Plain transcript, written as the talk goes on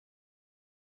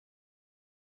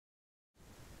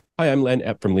Hi, I'm Len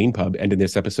Epp from Leanpub, and in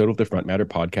this episode of the Front Matter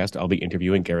podcast, I'll be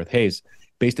interviewing Gareth Heyes.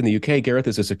 Based in the UK, Gareth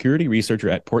is a security researcher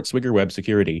at PortSwigger Web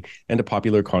Security and a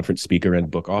popular conference speaker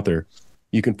and book author.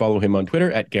 You can follow him on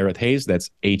Twitter at Gareth Heyes, that's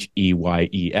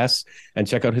Heyes, and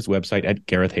check out his website at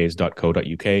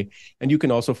garethheyes.co.uk. And you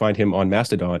can also find him on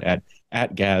Mastodon at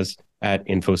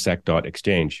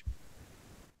gaz@infosec.exchange.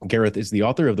 Gareth is the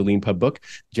author of the Leanpub book,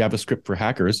 JavaScript for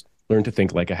Hackers, Learn to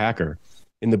Think Like a Hacker.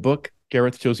 In the book,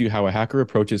 Gareth shows you how a hacker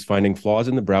approaches finding flaws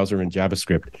in the browser in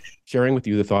JavaScript, sharing with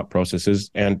you the thought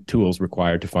processes and tools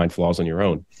required to find flaws on your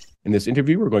own. In this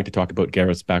interview, we're going to talk about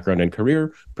Gareth's background and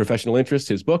career, professional interests,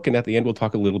 his book, and at the end, we'll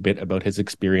talk a little bit about his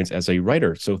experience as a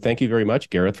writer. So thank you very much,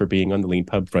 Gareth, for being on the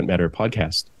Leanpub Front Matter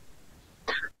podcast.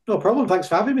 No problem. Thanks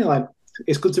for having me, Len.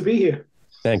 It's good to be here.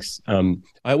 Thanks. I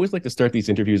always like to start these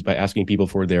interviews by asking people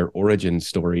for their origin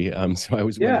story. So I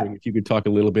was wondering if you could talk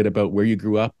a little bit about where you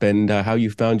grew up and how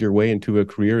you found your way into a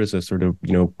career as a sort of,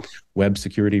 web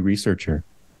security researcher.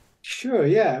 Sure,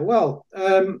 yeah. Well,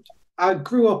 I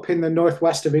grew up in the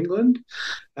northwest of England.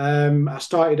 I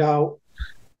started out,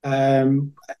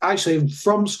 actually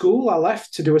from school, I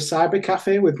left to do a cyber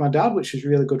cafe with my dad, which was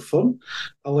really good fun.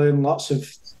 I learned lots of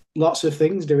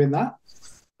things doing that.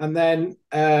 And then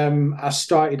I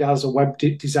started as a web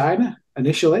designer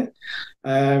initially,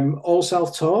 all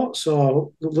self-taught.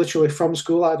 So literally from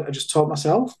school, I just taught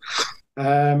myself.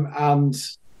 And I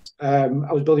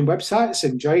was building websites,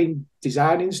 enjoying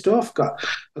designing stuff. I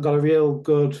got a real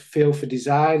good feel for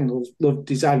design, loved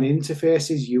designing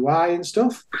interfaces, UI and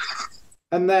stuff.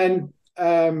 And then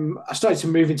I started to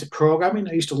move into programming.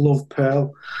 I used to love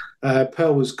Perl.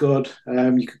 Perl was good.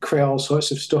 You could create all sorts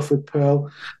of stuff with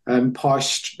Perl,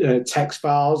 parse text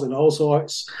files and all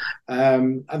sorts.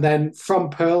 And then from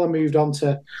Perl, I moved on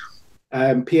to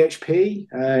PHP.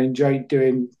 I enjoyed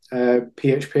doing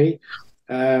PHP.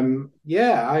 And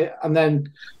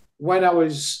then when I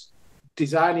was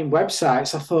designing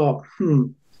websites, I thought,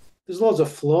 there's loads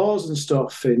of flaws and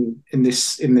stuff in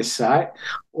this site,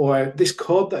 or this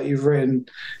code that you've written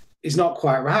is not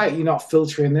quite right. You're not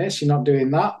filtering this, you're not doing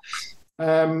that.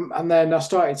 And then I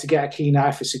started to get a keen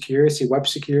eye for security, web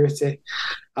security.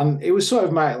 And it was sort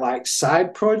of my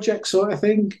side project sort of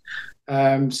thing.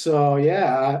 I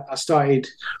started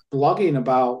blogging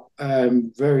about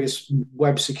various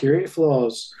web security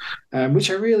flaws, which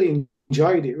I really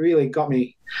enjoyed. It really got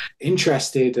me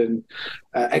interested and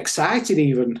excited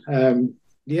even. I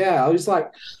was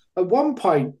like, at one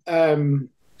point,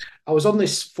 I was on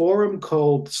this forum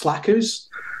called Slackers.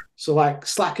 So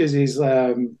Slackers is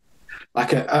an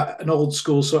old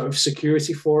school sort of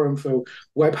security forum for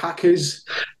web hackers.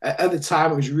 At the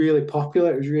time, it was really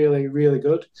popular. It was really, really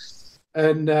good.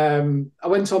 And I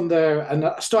went on there and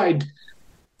at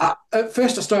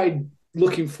first I started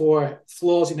looking for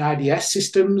flaws in IDS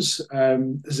systems.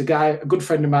 There's a good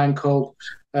friend of mine called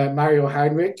Mario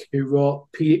Heinrich, who wrote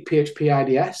PHP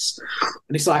IDS.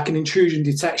 And it's like an intrusion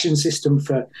detection system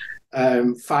for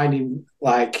finding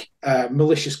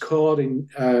malicious code in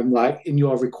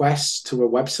your requests to a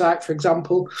website, for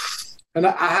example. And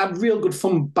I had real good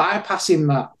fun bypassing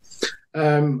that.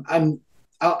 And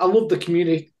I love the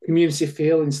community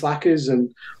feel in Slackers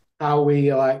and how we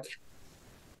all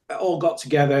got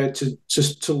together to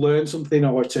learn something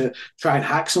or to try and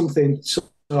hack something. So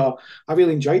I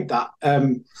really enjoyed that.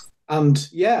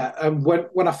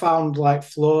 When I found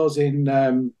flaws in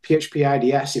PHP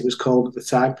IDS, it was called at the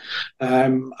time,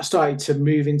 I started to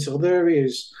move into other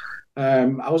areas.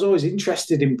 I was always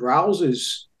interested in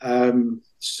browsers.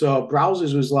 So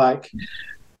browsers was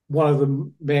one of the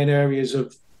main areas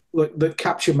that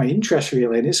captured my interest,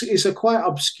 really. And it's a quite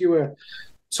obscure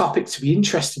topic to be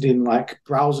interested in,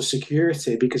 browser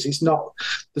security, because there's not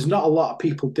a lot of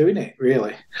people doing it,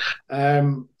 really. I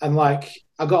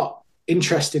got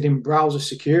interested in browser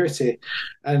security,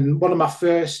 and one of my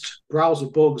first browser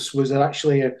bugs was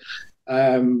actually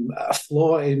a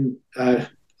flaw in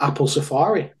Apple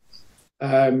Safari.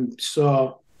 I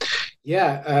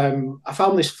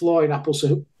found this flaw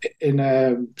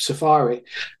in Safari,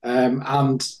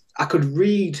 and I could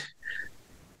read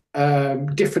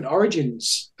different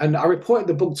origins, and I reported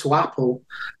the bug to Apple,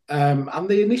 and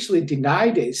they initially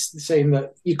denied it, saying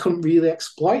that you couldn't really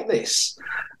exploit this,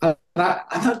 and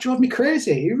that drove me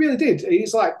crazy. It really did.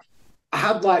 It's I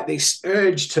had this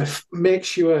urge to make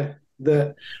sure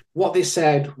that what they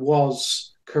said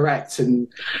was correct, and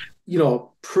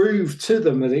prove to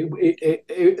them that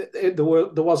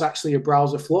there was actually a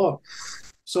browser flaw.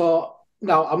 So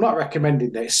now I'm not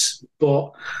recommending this,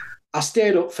 but I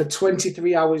stayed up for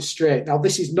 23 hours straight. Now,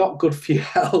 this is not good for your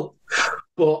health,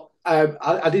 but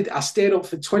I stayed up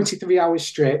for 23 hours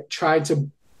straight trying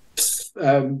to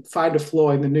find a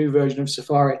flaw in the new version of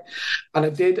Safari, and I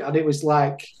did, and it was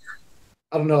like,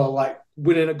 I don't know, like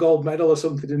winning a gold medal or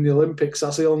something in the Olympics.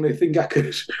 That's the only thing I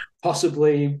could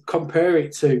possibly compare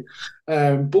it to.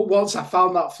 But once I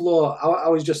found that flaw, I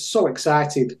was just so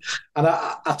excited. And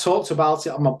I talked about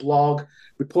it on my blog,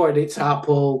 reported it to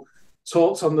Apple,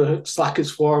 talked on the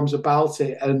Slackers forums about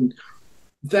it. And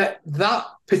that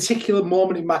particular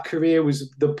moment in my career was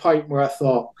the point where I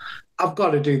thought, I've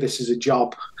got to do this as a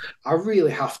job. I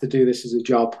really have to do this as a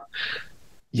job.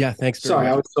 Yeah, thanks very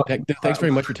much. Thanks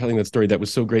very much for telling that story. That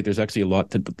was so great. There's actually a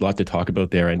lot to talk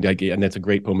about there, and that's a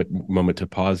great moment to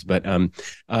pause. But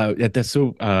that's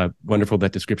so wonderful,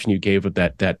 that description you gave of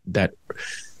that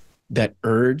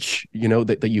urge,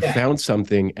 that you found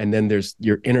something, and then there's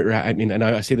your inner. I mean, and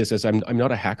I say this as I'm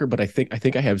not a hacker, but I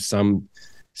think I have some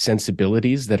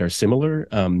sensibilities that are similar.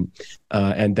 And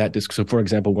that so, for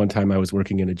example, one time I was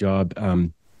working in a job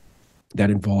that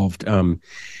involved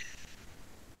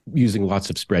using lots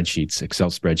of spreadsheets, Excel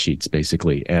spreadsheets,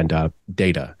 basically, and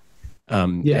data.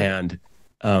 And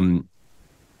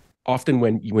often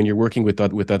when you're working with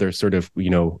other sort of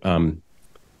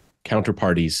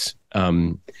counterparties,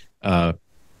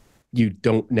 you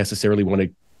don't necessarily want to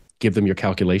give them your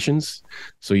calculations.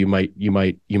 So you might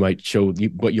show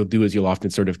what you'll do is you'll often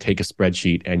sort of take a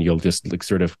spreadsheet and you'll just like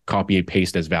sort of copy and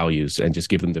paste as values and just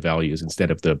give them the values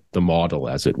instead of the model,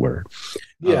 as it were.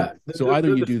 Yeah. So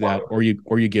either you do that or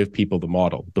you give people the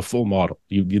model, the full model.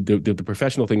 The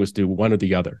professional thing was to do one or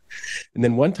the other. And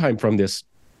then one time from this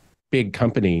big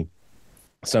company,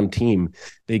 some team,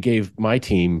 they gave my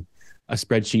team a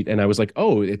spreadsheet, and I was like,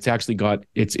 oh, it's actually got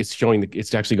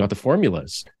the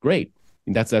formulas. Great.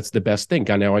 And that's the best thing.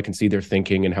 Now I can see their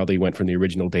thinking and how they went from the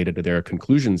original data to their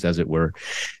conclusions, as it were.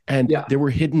 And there were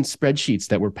hidden spreadsheets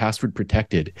that were password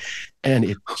protected. And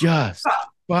it just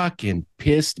fucking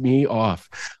pissed me off.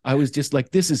 I was just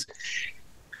like, this is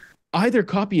either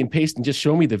copy and paste and just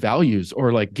show me the values,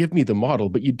 or like give me the model,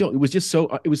 but you don't. It was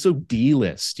so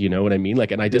D-list, you know what I mean?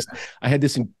 Like, and I had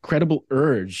this incredible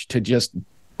urge to just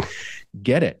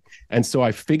get it. And so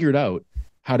I figured out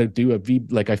how to do I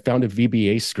found a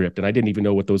VBA script, and I didn't even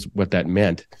know what that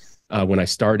meant when I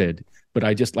started. But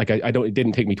I just it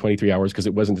didn't take me 23 hours because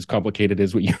it wasn't as complicated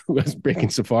as what you was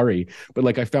breaking Safari. But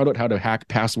like I found out how to hack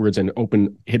passwords and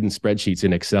open hidden spreadsheets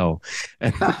in Excel,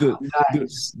 and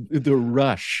the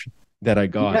rush that I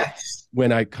got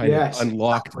when I kind of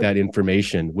unlocked that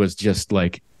information was just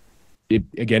like. It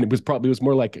was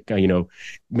more like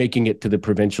making it to the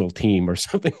provincial team or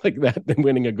something like that than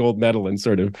winning a gold medal and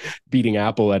sort of beating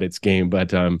Apple at its game.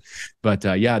 But that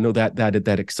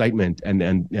excitement and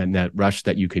that rush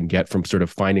that you can get from sort of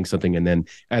finding something, and then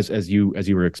as you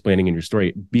were explaining in your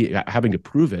story, having to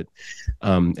prove it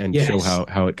and show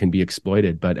how it can be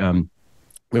exploited. But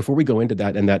before we go into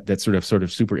that and that sort of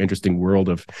super interesting world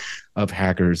of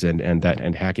hackers and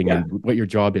hacking and what your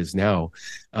job is now,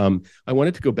 I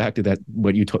wanted to go back to that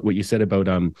what you said about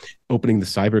opening the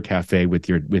cyber cafe with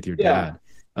your dad.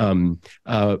 And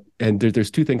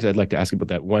there's two things I'd like to ask about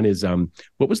that. One is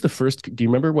what was the first? Do you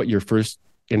remember what your first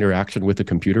interaction with the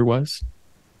computer was?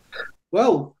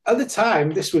 Well, at the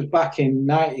time, this was back in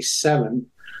 '97.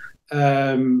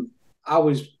 I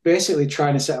was basically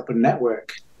trying to set up a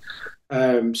network.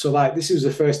 So like this was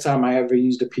the first time I ever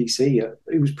used a PC. It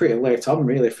was pretty late on,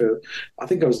 really. I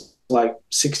think I was like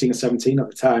 16 or 17 at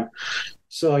the time.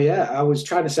 So yeah, I was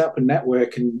trying to set up a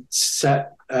network and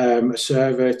set a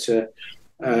server to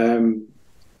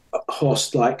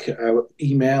host like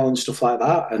email and stuff like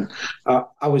that. And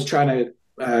I was trying to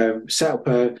set up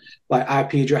like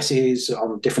IP addresses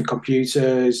on different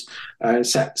computers,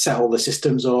 set all the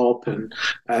systems up, and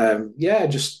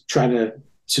just trying to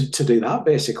do that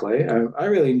basically. I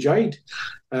really enjoyed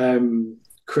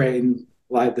creating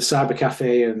like the cyber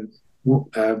cafe and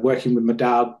working with my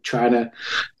dad, trying to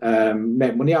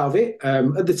make money out of it.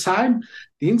 At the time,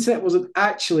 the internet wasn't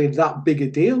actually that big a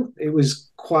deal. It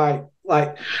was quite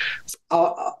like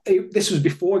this was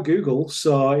before Google,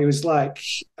 so it was like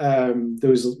there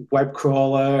was a web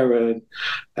crawler and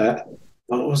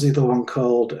what was the other one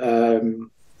called?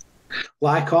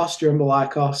 Lycos, do you remember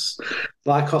Lycos?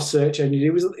 Lycos search engine.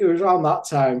 It was around that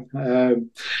time.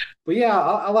 But yeah,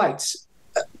 I liked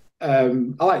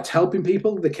helping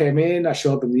people. They came in, I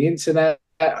showed them the internet,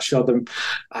 I showed them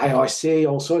IRC,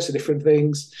 all sorts of different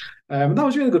things. That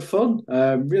was really good fun.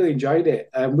 Really enjoyed it.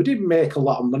 We didn't make a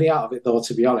lot of money out of it, though,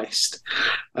 to be honest.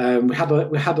 We had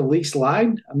a lease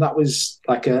line, and that was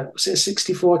like was it a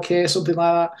 64K, something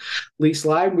like that, lease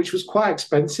line, which was quite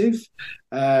expensive.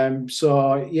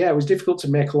 So yeah, it was difficult to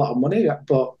make a lot of money,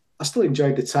 but I still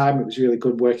enjoyed the time. It was really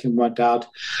good working with my dad,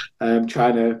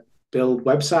 trying to build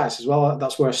websites as well.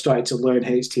 That's where I started to learn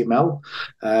HTML.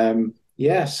 Yeah,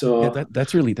 Yeah, so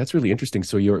that's really interesting.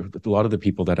 So you're a lot of the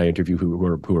people that I interview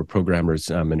who are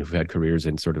programmers and who've had careers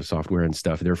in sort of software and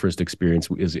stuff. Their first experience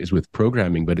is with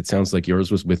programming, but it sounds like yours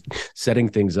was with setting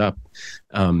things up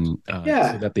so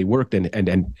that they worked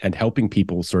and helping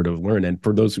people sort of learn. And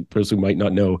for those who might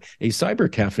not know, a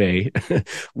cyber cafe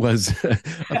was a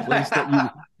place that you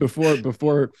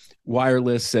before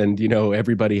wireless and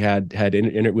everybody had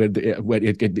internet.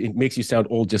 It makes you sound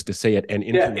old just to say it. And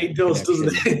internet it does,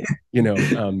 doesn't it?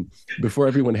 Before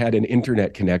everyone had an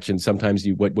internet connection, sometimes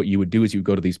what you would do is you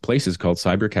go to these places called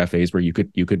cyber cafes where you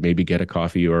could maybe get a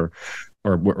coffee or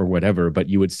whatever, but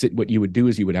what you would do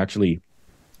is you would actually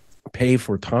pay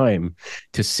for time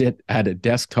to sit at a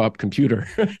desktop computer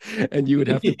and you would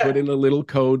have to put in a little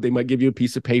code. They might give you a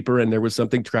piece of paper and there was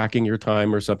something tracking your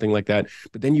time or something like that,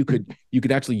 but then you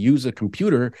could actually use a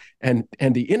computer and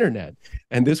the internet.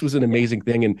 And this was an amazing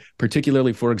thing. And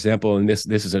particularly, for example, and this is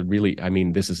this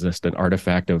is just an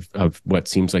artifact of what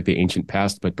seems like the ancient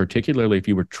past, but particularly if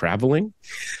you were traveling,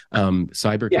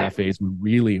 cyber cafes were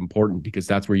really important because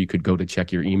that's where you could go to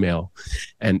check your email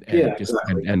and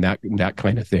that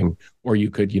kind of thing. Or you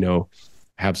could,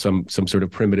 have some sort of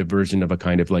primitive version of a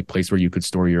kind of like place where you could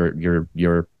store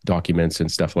your documents and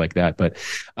stuff like that. But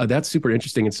that's super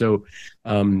interesting. And so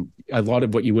a lot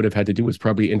of what you would have had to do was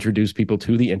probably introduce people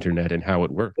to the internet and how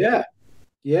it worked.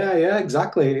 Yeah,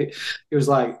 exactly. It was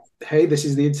like, hey, this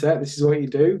is the internet. This is what you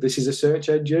do. This is a search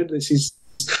engine. This is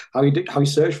how you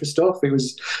search for stuff. It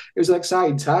was an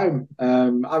exciting time.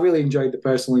 I really enjoyed the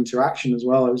personal interaction as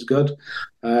well. It was good,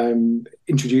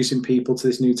 introducing people to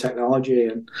this new technology,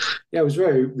 and it was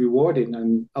very rewarding.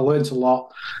 And I learned a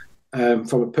lot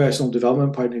from a personal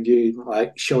development point of view,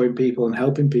 like showing people and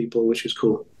helping people, which was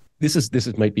cool.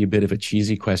 This might be a bit of a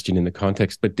cheesy question in the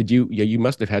context, but did you? Yeah, you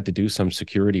must have had to do some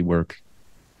security work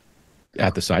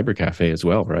at the cyber cafe as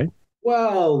well, right?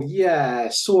 Well, yeah,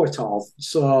 sort of.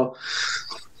 So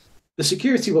the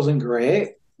security wasn't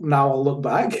great. Now I'll look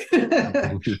back.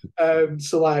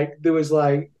 So there was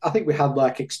I think we had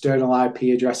external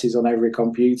IP addresses on every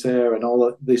computer and all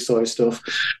of this sort of stuff.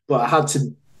 But I had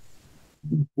to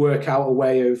work out a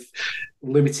way of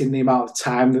limiting the amount of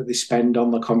time that they spend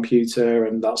on the computer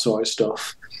and that sort of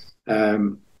stuff.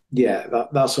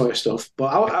 That sort of stuff.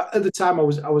 But at the time, I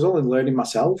was only learning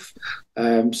myself.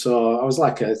 So I was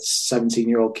like a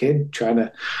 17-year-old kid trying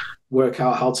to work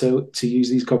out how to use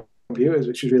these computers,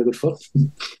 which was really good fun.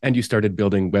 And you started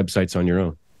building websites on your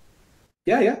own?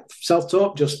 Yeah.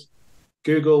 Self-taught, just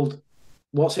Googled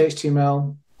what's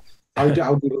HTML, how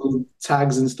do you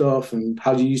tags and stuff, and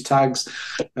how do you use tags.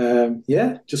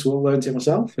 Just learned it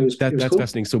myself. It was that's cool.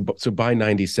 Fascinating. So by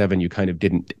 97, you kind of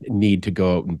didn't need to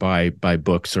go out and buy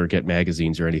books or get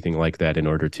magazines or anything like that in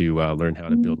order to learn how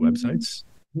to build websites?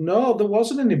 No, there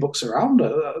wasn't any books around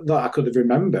that I could have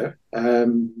remember.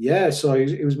 So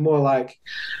it was more like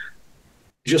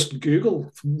just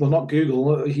Google. Well, not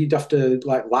Google. You'd have to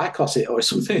Lycos it or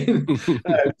something.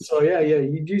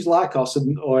 You'd use Lycos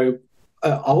or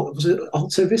was it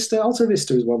Alta Vista? Alta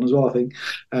Vista is one as well, I think.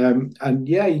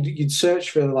 You'd search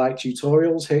for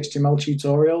tutorials, HTML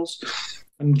tutorials,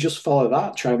 and just follow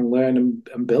that. Try and learn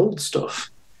and build stuff.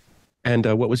 And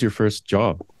what was your first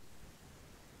job?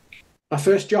 My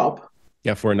first job?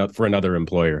 Yeah, for another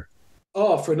employer.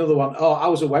 Oh, for another one. Oh, I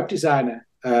was a web designer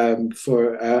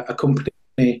for a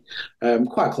company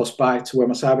quite close by to where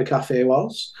my cyber cafe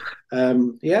was.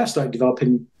 I started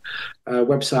developing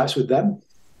websites with them.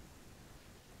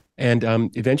 And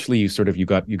eventually, you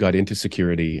got into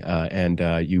security, and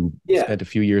you spent a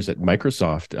few years at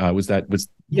Microsoft. What was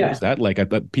that like? I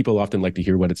thought people often like to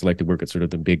hear what it's like to work at sort of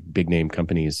the big name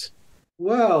companies.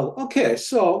 Well, okay,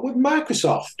 so with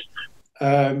Microsoft,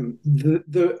 my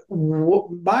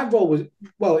role was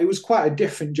it was quite a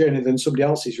different journey than somebody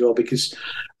else's role because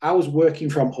I was working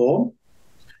from home.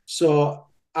 So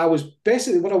I was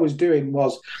basically what I was doing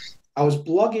was I was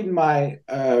blogging my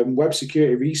web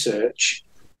security research.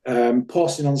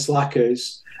 Posting on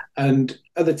Slackers, and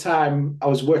at the time I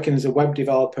was working as a web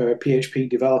developer, a PHP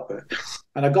developer,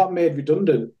 and I got made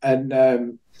redundant. And I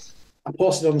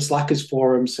posted on the Slackers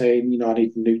forum saying, I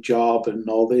need a new job and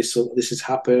all this. So this has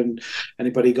happened.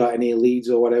 Anybody got any leads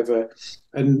or whatever?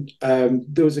 And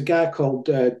there was a guy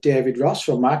called David Ross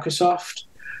from Microsoft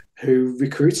who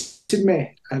recruited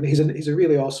me, and he's a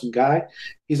really awesome guy.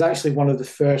 He's actually one of the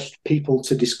first people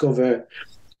to discover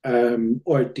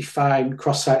or define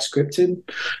cross-site scripting,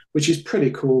 which is pretty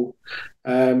cool.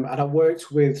 And I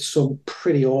worked with some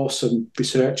pretty awesome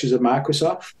researchers at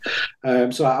Microsoft.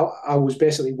 So I was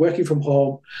basically working from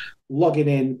home, logging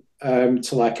in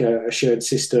to a shared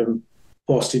system,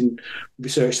 posting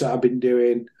research that I've been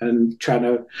doing and trying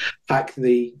to hack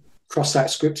the cross-site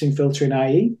scripting filter in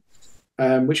IE,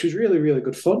 which was really, really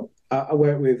good fun. I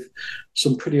worked with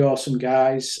some pretty awesome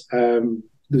guys.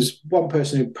 There's one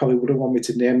person who probably wouldn't want me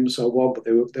to name, so I won't, but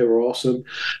they were awesome.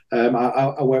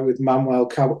 I worked with Manuel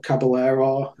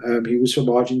Caballero. He was from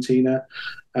Argentina.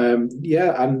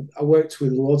 And I worked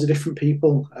with loads of different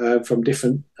people from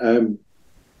different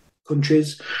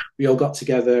countries. We all got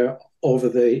together over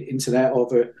the internet,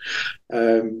 over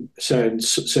certain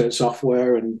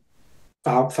software, and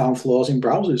found flaws in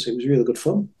browsers. It was really good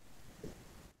fun.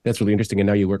 That's really interesting. And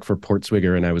now you work for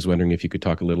PortSwigger, and I was wondering if you could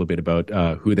talk a little bit about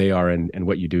who they are and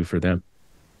what you do for them.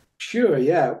 Sure,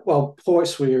 yeah. Well,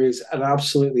 PortSwigger is an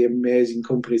absolutely amazing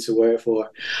company to work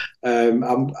for.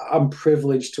 I'm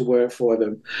privileged to work for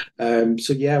them.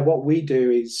 So yeah, what we do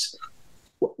is,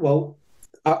 well,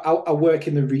 I work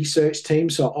in the research team,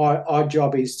 so our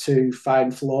job is to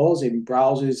find flaws in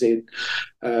browsers, in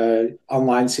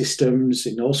online systems,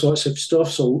 in all sorts of stuff.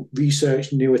 So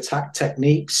research new attack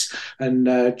techniques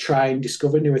and try and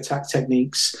discover new attack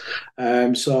techniques.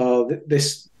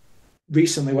 This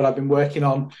recently, what I've been working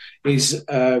on is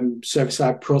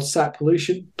server-side prototype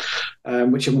pollution,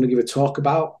 which I'm going to give a talk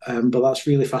about. But that's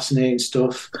really fascinating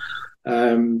stuff.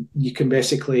 You can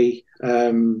basically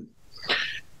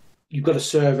you've got a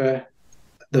server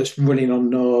that's running on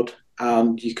Node,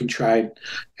 and you can try and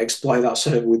exploit that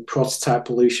server with prototype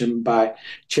pollution by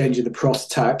changing the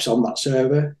prototypes on that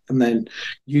server, and then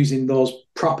using those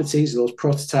properties, those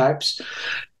prototypes,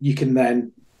 you can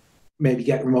then maybe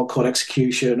get remote code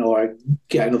execution or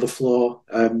get another flaw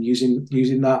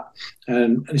using that.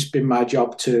 And it's been my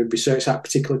job to research that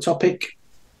particular topic,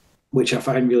 which I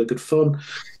find really good fun.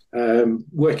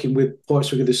 Working with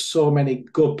PortSwigger, there's so many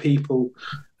good people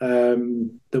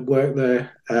that work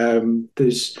there.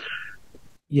 There's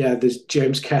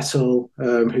James Kettle,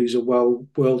 who's a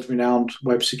world-renowned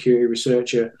web security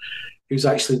researcher, who's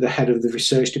actually the head of the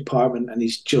research department, and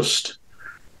he's just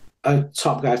a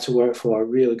top guy to work for.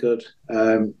 Really good.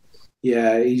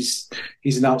 He's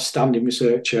an outstanding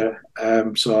researcher.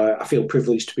 So I feel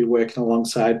privileged to be working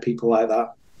alongside people like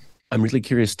that. I'm really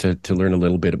curious to learn a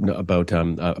little bit about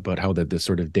how the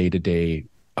sort of day-to-day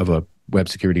of a web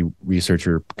security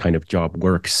researcher kind of job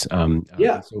works.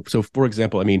 So for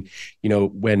example, I mean,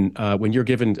 when you're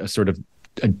given a sort of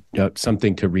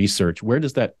something to research, where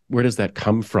does that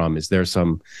come from? Is there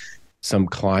some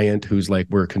client who's like,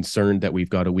 we're concerned that we've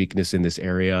got a weakness in this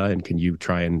area, and can you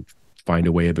try and find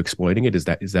a way of exploiting it? Is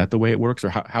that the way it works, or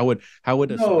how would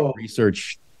a sort of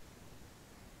research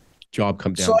job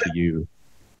come down to you?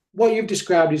 What you've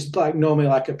described is like normally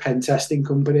like a pen testing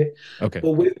company. Okay.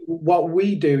 But what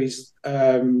we do is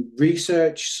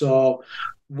research. So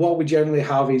what we generally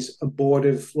have is a board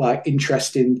of like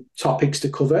interesting topics to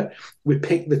cover. We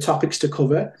pick the topics to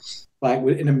cover, like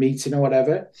we're in a meeting or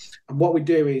whatever. And what we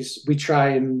do is we try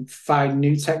and find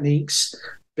new techniques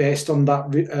based on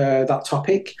that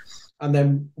topic. And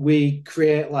then we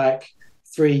create like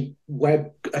 3 web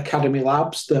academy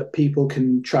labs that people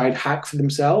can try and hack for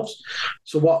themselves.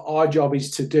 So what our job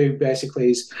is to do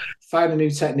basically is find the new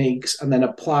techniques and then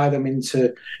apply them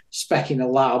into specking a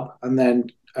lab, and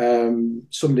then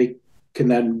somebody can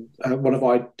then one of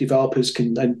our developers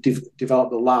can then develop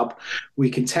the lab. We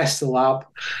can test the lab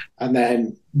and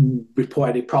then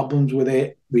report any problems with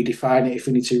it, redefine it if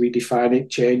we need to redefine it,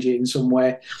 change it in some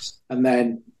way, and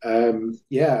then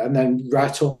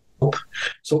write up.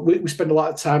 So we spend a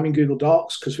lot of time in Google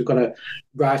Docs because we've got to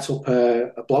write up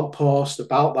a blog post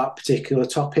about that particular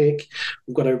topic.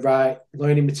 We've got to write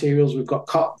learning materials. We've got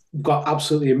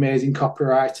absolutely amazing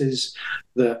copywriters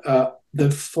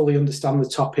that fully understand the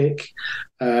topic.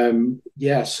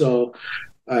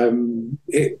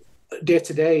 Day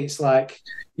to day, it's like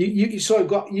you sort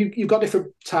of you've got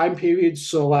different time periods.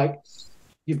 So like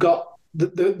you've got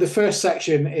the first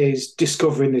section is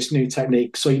discovering this new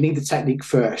technique. So you need the technique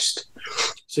first.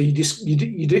 So you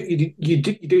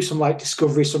do some like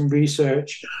discovery, some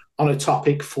research on a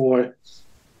topic for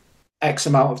X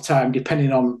amount of time,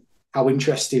 depending on how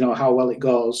interesting or how well it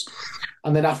goes.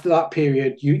 And then after that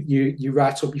period, you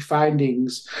write up your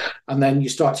findings, and then you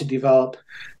start to develop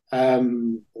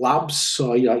labs.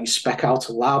 So you spec out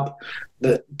a lab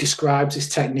that describes this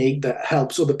technique that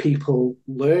helps other people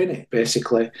learn it,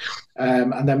 basically.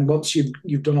 And then once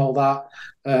you've done all that,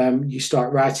 you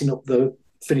start writing up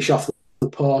finish off the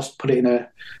post, put it in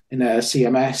a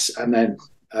CMS, and then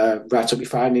write up your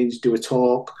findings, do a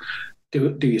talk,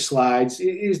 do your slides.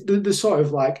 There's sort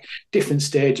of like different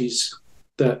stages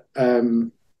that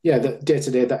that day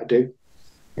to day that I do.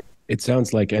 It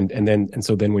sounds like, and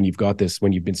so then when you've got this,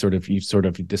 when you've sort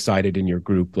of decided in your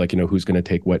group, like, who's going to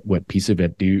take what piece of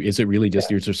it, is it really just,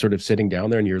 you're just sort of sitting down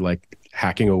there and you're like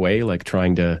hacking away, like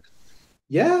trying to.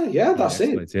 Yeah, that's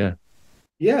exploits, it. yeah.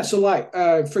 Yeah, so like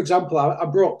for example, I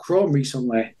broke Chrome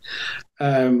recently,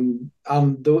 and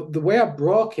the way I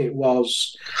broke it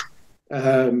was,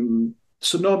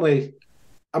 so normally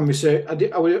I'm research.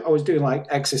 I was doing like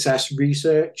XSS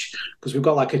research because we've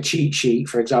got like a cheat sheet,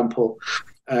 for example.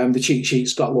 The cheat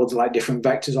sheet's got loads of like different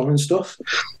vectors on and stuff.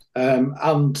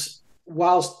 And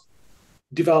whilst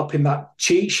developing that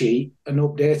cheat sheet and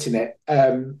updating it,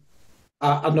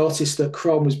 I noticed that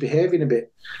Chrome was behaving a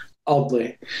bit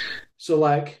oddly. So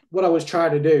like what I was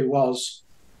trying to do was,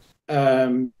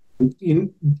 the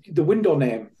window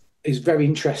name is very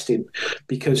interesting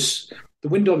because the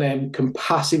window name can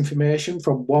pass information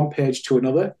from one page to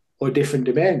another or different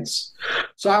domains.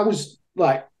 So I was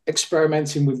like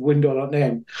experimenting with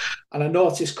window.name, and I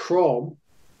noticed Chrome,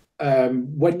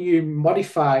 when you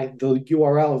modify the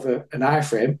URL of an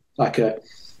iframe, like an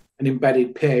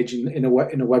embedded page in a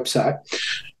website,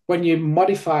 when you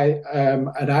modify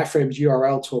an iframe's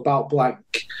URL to about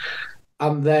blank,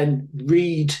 and then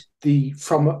read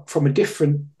from a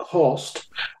different host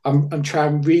and try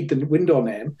and read the window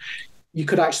name, you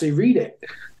could actually read it,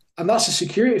 and that's a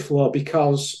security flaw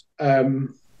because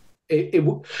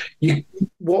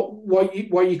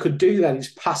what you could do then is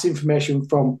pass information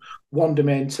from one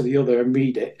domain to the other and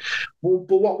read it.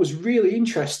 But what was really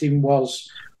interesting was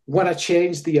when I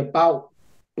changed the about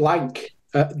blank,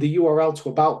 the URL to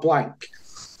about blank,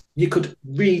 you could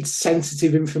read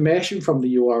sensitive information from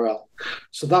the URL.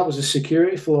 So that was a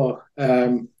security flaw.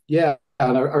 Yeah,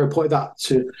 and I reported that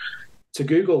to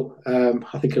Google.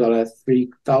 I think I got a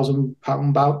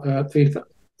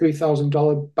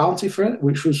 $3,000 bounty for it,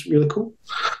 which was really cool.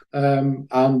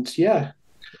 And yeah.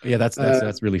 Yeah, that's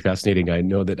really fascinating. I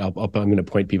know that I'm going to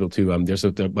point people to there's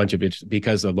a bunch of it,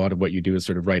 because a lot of what you do is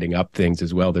sort of writing up things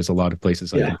as well. There's a lot of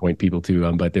places I can point people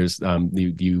to, but there's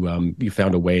you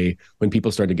found a way when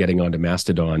people started getting onto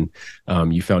Mastodon,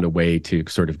 you found a way to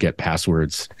sort of get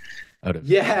passwords out of.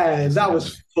 Yeah, that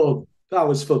was fun. That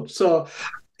was fun. So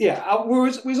yeah, I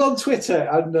was on Twitter,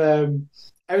 and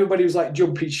everybody was like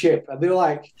jumping ship, and they were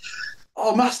like,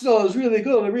 "Oh, Mastodon is really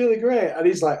good and really great," and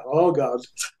he's like, "Oh God,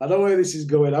 I know where this is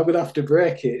going. I'm gonna have to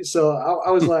break it." So I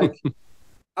was like,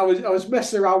 I was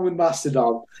messing around with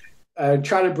Mastodon and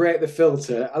trying to break the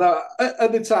filter, and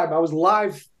at the time I was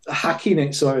live hacking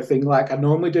it, sort of thing, like I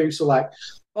normally do. So like,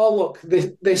 oh look,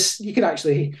 this you can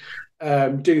actually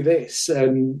do this,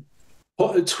 and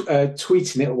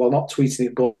tweeting it. Well, not tweeting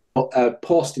it, but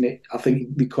posting it. I think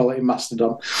we call it in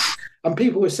Mastodon. And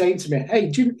people were saying to me, "Hey,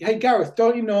 Gareth,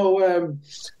 don't you know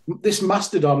this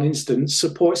Mastodon instance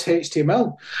supports HTML?"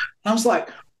 And I was like,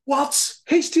 "What?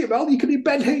 HTML? You can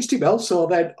embed HTML?" So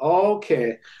then,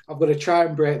 okay, I've got to try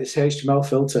and break this HTML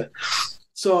filter.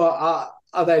 So I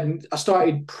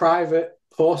started private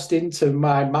posting to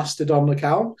my Mastodon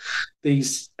account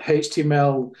these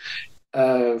HTML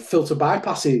filter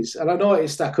bypasses, and I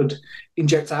noticed I could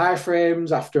inject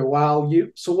iframes after a while.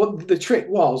 So what the trick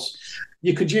was,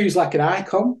 you could use like an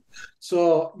icon.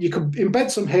 So you could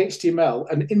embed some HTML,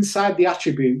 and inside the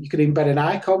attribute, you could embed an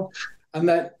icon. And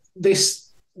then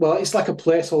it's like a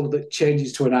placeholder that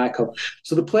changes to an icon.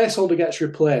 So the placeholder gets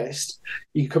replaced.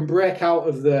 You can break out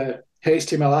of the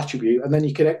HTML attribute, and then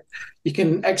you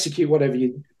can execute whatever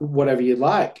you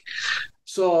like.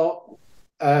 So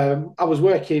I was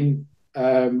working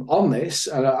on this,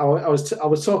 and I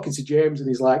was talking to James, and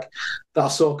he's like,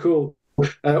 "That's so cool.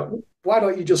 Why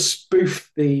don't you just spoof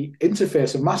the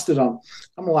interface of Mastodon?"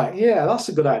 I'm like, "Yeah, that's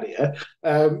a good idea."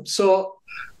 So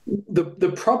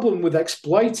the problem with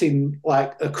exploiting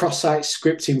like a cross-site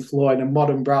scripting flow in a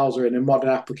modern browser, in a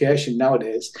modern application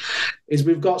nowadays, is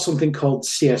we've got something called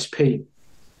CSP.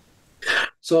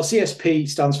 So CSP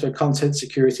stands for Content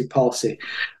Security Policy.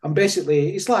 And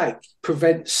basically, it's like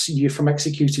prevents you from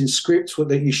executing scripts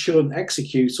that you shouldn't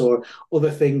execute, or other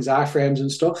things, iframes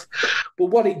and stuff. But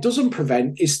what it doesn't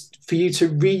prevent is for you to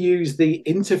reuse the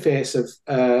interface of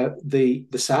the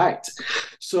site.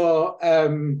 So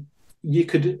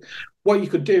what you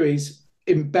could do is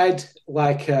embed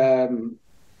like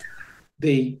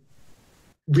the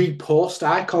repost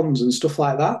icons and stuff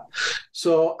like that.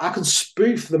 So I could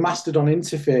spoof the Mastodon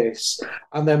interface,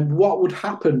 and then what would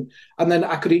happen? And then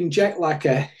I could inject like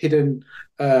a hidden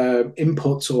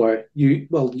input, or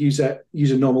use a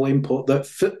normal input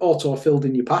that auto filled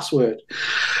in your password.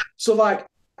 So like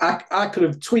I could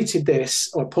have tweeted this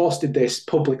or posted this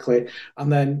publicly,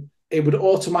 and then it would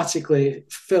automatically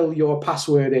fill your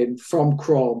password in from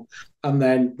Chrome, and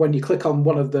then when you click on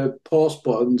one of the post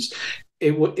buttons,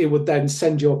 it would then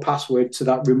send your password to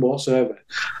that remote server.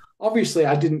 Obviously,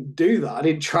 I didn't do that. I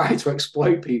didn't try to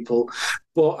exploit people,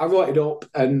 but I wrote it up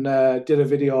and did a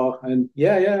video. And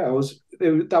that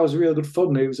was really good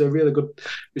fun. It was a really good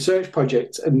research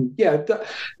project. And yeah,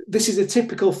 this is a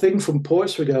typical thing from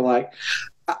PortSwigger. Like,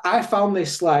 I found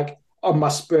this like on my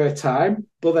spare time,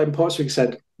 but then PortSwigger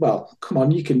said, "Well, come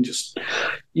on, you can just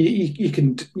you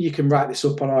can write this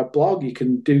up on our blog. You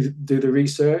can do the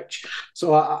research."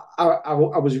 So I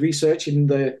was researching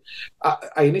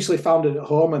I initially found it at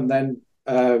home, and then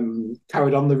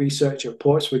carried on the research at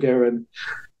PortSwigger and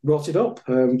wrote it up,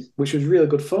 which was really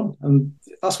good fun. And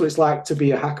that's what it's like to be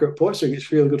a hacker at PortSwigger.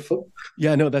 It's really good fun.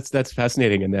 Yeah, no, that's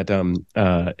fascinating, and that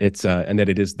it's and that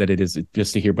it is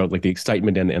just to hear about like the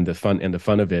excitement and the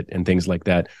fun of it and things like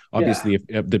that. Obviously,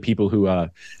 if the people who are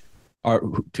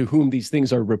to whom these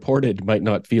things are reported might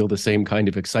not feel the same kind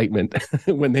of excitement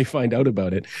when they find out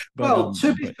about it. But,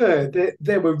 to be fair,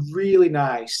 they were really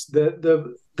nice.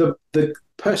 The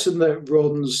person that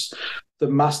runs the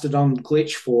Mastodon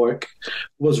glitch fork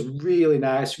was really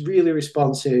nice, really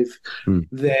responsive.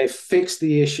 They fixed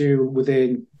the issue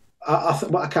within,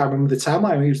 I can't remember the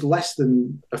timeline. It was less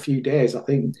than a few days, I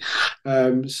think.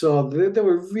 So they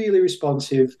were really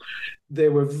responsive. They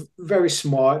were very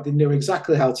smart. They knew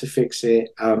exactly how to fix it.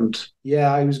 And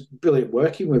yeah, it was brilliant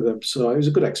working with them. So it was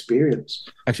a good experience.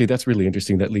 Actually, that's really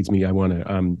interesting. That leads me, I want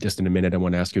to, just in a minute, I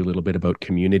want to ask you a little bit about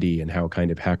community and how kind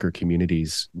of hacker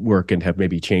communities work and have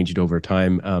maybe changed over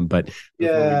time. But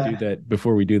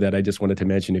before we do that, I just wanted to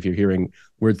mention, if you're hearing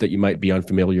words that you might be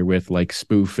unfamiliar with, like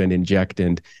spoof and inject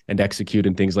and execute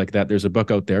and things like that, there's a book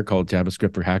out there called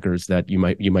JavaScript for Hackers that you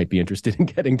might be interested in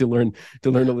getting to learn a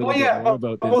little bit more about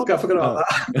this. I forgot about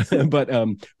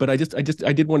that. but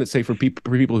I did want to say for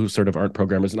people who sort of aren't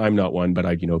programmers, and I'm not one, but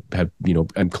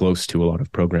I'm close to a lot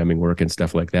of programming work and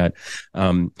stuff like that.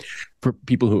 For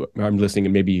people who are listening,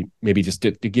 and maybe just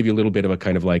to give you a little bit of a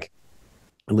kind of like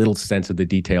a little sense of the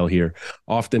detail here,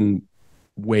 often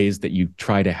ways that you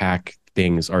try to hack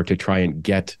things are to try and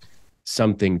get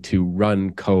something to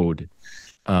run code,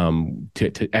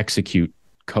 to execute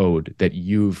code that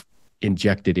you've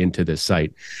injected into the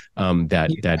site,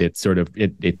 that it's sort of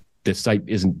the site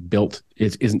isn't built,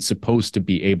 it isn't supposed to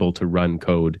be able to run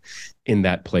code in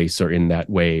that place or in that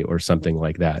way or something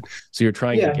like that. So you're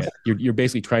trying to get, you're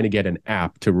basically trying to get an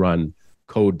app to run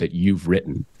code that you've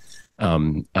written.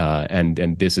 And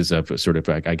this is a sort of,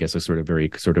 I guess, a sort of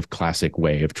very sort of classic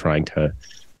way of trying to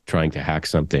hack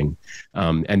something.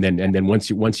 And then once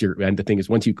you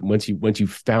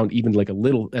found even like a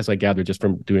little, as I gather just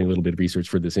from doing a little bit of research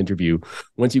for this interview,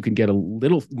 once you can get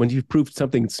when you've proved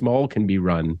something small can be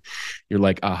run, you're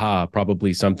like, aha,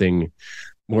 probably something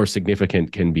more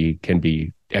significant can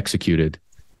be executed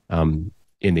in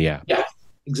the app. Yeah.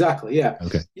 Exactly. Yeah.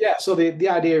 Okay. Yeah. So the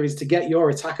idea is to get your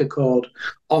attacker code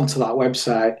onto that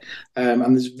website, and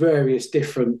there's various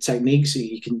different techniques that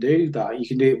you can do that. You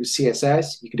can do it with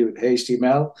CSS. You can do it with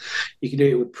HTML. You can do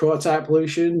it with prototype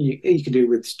pollution. You can do it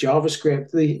with JavaScript.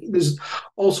 There's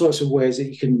all sorts of ways that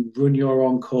you can run your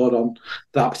own code on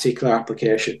that particular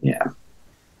application. Yeah.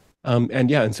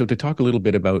 And so to talk a little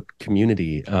bit about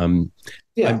community, I'm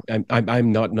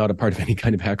not a part of any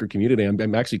kind of hacker community.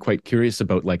 I'm actually quite curious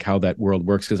about like how that world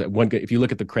works, because if you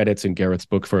look at the credits in Gareth's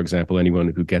book, for example,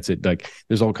 anyone who gets it, like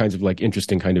there's all kinds of like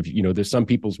interesting kind of, there's some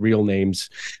people's real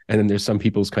names and then there's some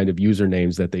people's kind of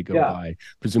usernames that they go by,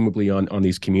 presumably on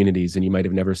these communities, and you might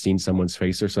have never seen someone's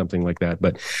face or something like that.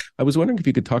 But I was wondering if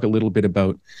you could talk a little bit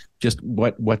about just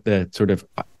what the sort of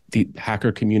the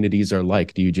hacker communities are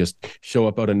like. Do you just show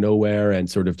up out of nowhere and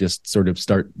sort of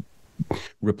start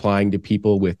replying to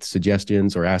people with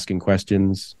suggestions or asking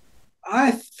questions?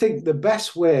 I think the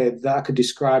best way that I could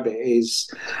describe it is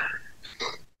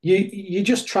you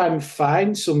just try and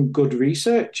find some good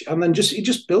research, and then you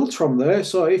just build from there.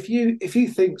 So if you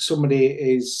think somebody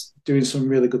is doing some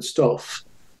really good stuff,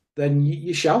 then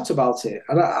you shout about it.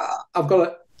 And I've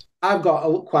got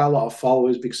quite a lot of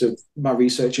followers because of my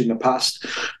research in the past.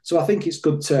 So I think it's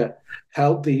good to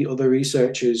help the other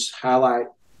researchers highlight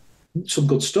some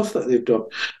good stuff that they've done.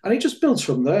 And it just builds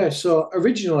from there. So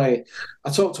originally I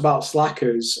talked about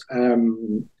Slackers,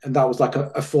 and that was like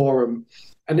a forum.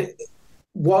 And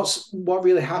what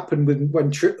really happened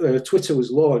when Twitter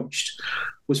was launched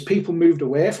was people moved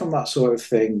away from that sort of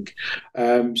thing.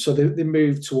 So they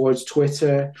moved towards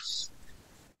Twitter,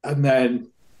 and then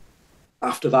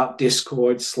after that,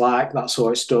 Discord, Slack, that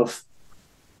sort of stuff.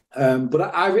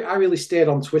 But I really stayed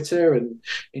on Twitter and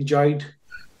enjoyed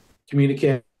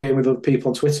communicating with other people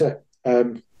on Twitter.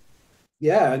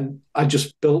 yeah, and I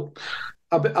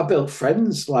built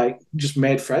friends, like just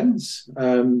made friends.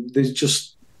 There's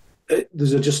just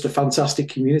a fantastic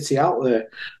community out there,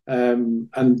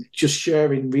 and just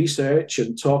sharing research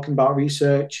and talking about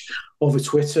research over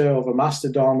Twitter, over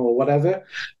Mastodon, or whatever.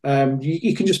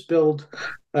 You can just build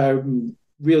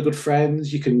real good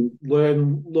friends. You can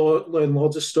learn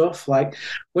loads of stuff. Like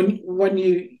when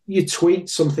you tweet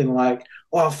something like,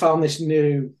 "Oh, I found this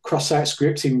new cross-site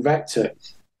scripting vector."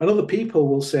 And other people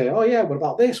will say, "Oh yeah, what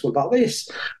about this? What about this?"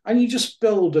 And you just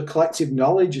build a collective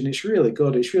knowledge, and it's really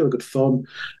good. It's really good fun.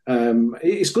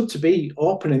 It's good to be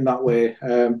open in that way.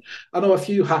 I know a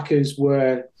few hackers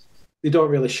where they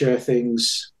don't really share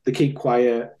things. They keep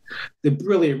quiet. They're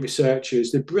brilliant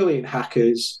researchers. They're brilliant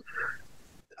hackers,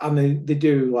 and they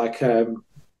do like a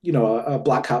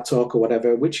black hat talk or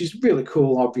whatever, which is really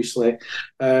cool, obviously.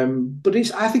 But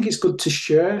I think it's good to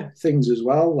share things as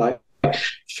well, like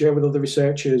share with other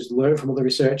researchers, learn from other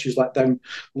researchers, let them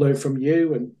learn from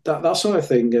you, and that sort of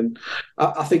thing. And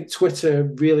I think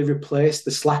Twitter really replaced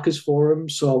the Slackers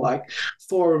forums. So like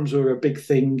forums were a big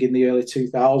thing in the early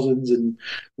 2000s and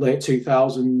late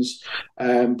 2000s,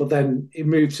 but then it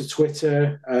moved to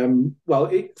Twitter.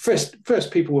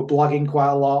 First people were blogging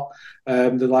quite a lot.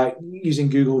 They're like using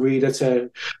Google Reader to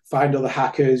find other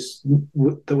hackers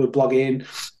that were blogging.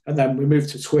 And then we moved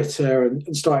to Twitter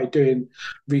and started doing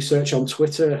research on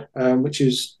Twitter, which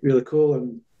is really cool,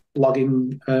 and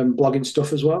blogging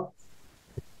stuff as well.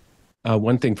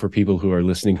 One thing for people who are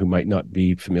listening who might not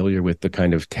be familiar with the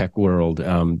kind of tech world,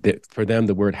 that for them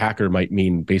the word hacker might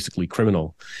mean basically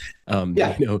criminal.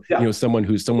 Someone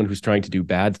who's trying to do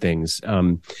bad things.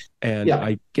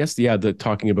 I guess the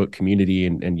talking about community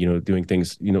and doing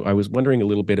things. I was wondering a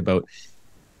little bit about.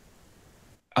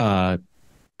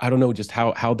 I don't know just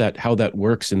how that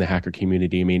works in the hacker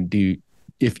community. I mean,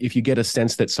 if you get a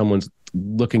sense that someone's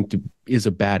is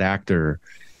a bad actor,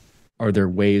 are there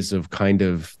ways of kind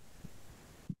of,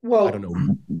 well, I don't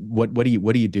know, what do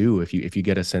you do if you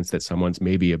get a sense that someone's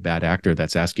maybe a bad actor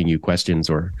that's asking you questions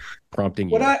or prompting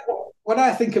you? When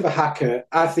I think of a hacker,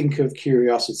 I think of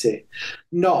curiosity,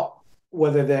 not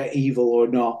whether they're evil or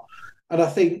not. And I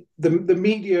think the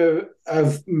media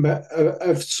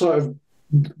have sort of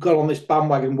got on this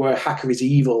bandwagon where a hacker is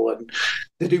evil and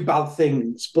they do bad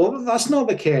things, but that's not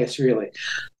the case, really.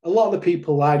 A lot of the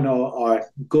people I know are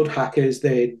good hackers.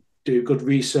 They do good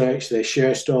research, they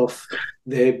share stuff,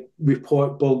 they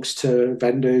report bugs to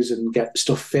vendors and get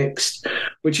stuff fixed,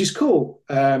 which is cool.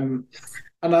 And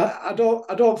I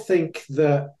don't think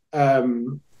that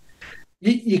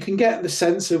you can get the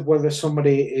sense of whether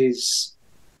somebody is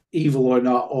evil or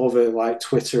not over like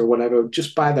Twitter or whatever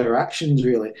just by their actions,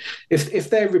 really. If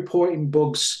they're reporting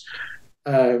bugs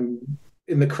in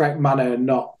the correct manner and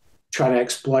not trying to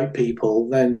exploit people,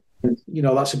 then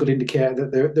that's a good indicator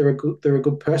that they're a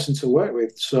good person to work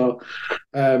with. So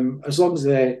as long as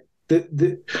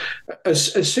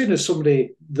as soon as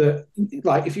somebody that,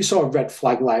 like, if you saw a red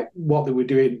flag, like what they were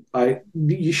doing, like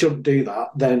you shouldn't do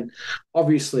that, then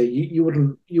obviously you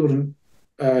wouldn't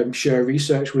share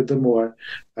research with them or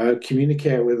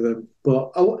communicate with them.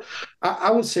 But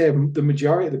I would say the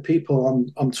majority of the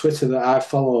people on Twitter that I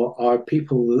follow are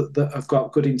people that have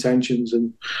got good intentions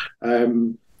and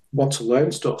want to learn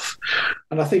stuff.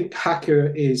 And I think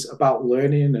hacker is about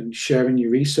learning and sharing your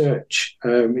research.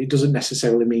 It doesn't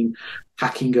necessarily mean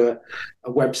hacking a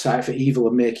website for evil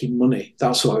and making money,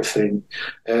 that sort of thing.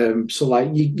 So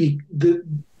like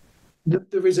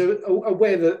there is a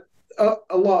way that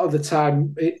a lot of the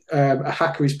time a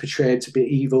hacker is portrayed to be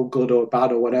evil, good or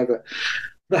bad or whatever.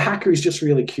 The hacker is just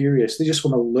really curious. They just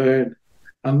want to learn.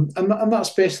 And that's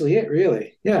basically it,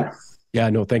 really. Yeah. Yeah,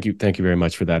 no, thank you very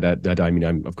much for that. I mean,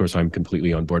 I'm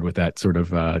completely on board with that sort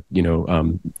of,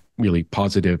 really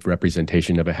positive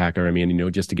representation of a hacker. I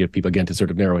mean, just to give people, again, to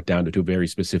sort of narrow it down to a very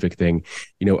specific thing,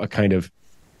 a kind of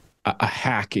a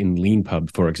hack in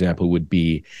Leanpub, for example, would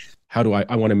be, how do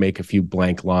I want to make a few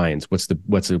blank lines? What's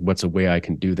a way I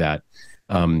can do that?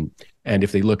 And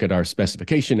if they look at our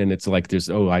specification and it's like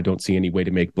I don't see any way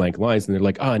to make blank lines, and they're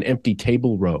like, an empty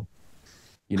table row.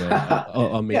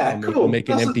 I'll make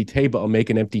an empty table. I'll make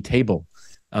an empty table.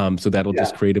 So that'll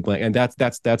just create a blank, and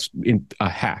that's in a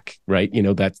hack, right?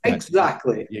 That's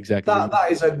exactly. That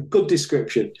is a good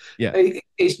description. Yeah,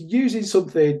 it's using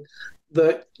something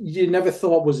that you never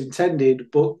thought was intended,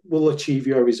 but will achieve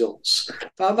your results.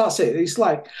 That's it. It's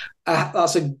like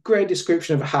that's a great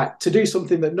description of a hack, to do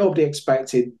something that nobody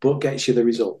expected but gets you the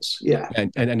results. Yeah.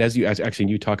 And as actually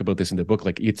you talk about this in the book,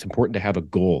 like it's important to have a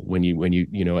goal when you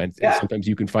and sometimes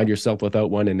you can find yourself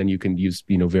without one, and then you can use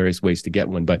various ways to get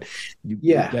one. But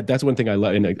that's one thing I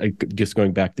love. And I just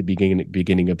going back to the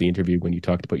beginning of the interview when you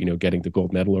talked about getting the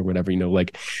gold medal or whatever,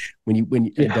 like when you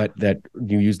that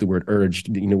you use the word urged,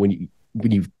 when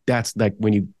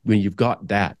you've got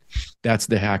that, that's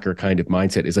the hacker kind of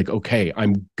mindset. Is like, okay,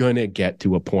 I'm gonna get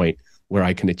to a point where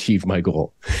I can achieve my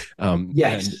goal. And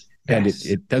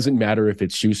it doesn't matter if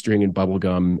it's shoestring and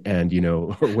bubblegum and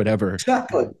or whatever.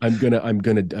 Exactly. I'm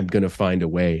gonna find a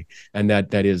way. And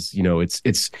that is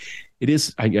it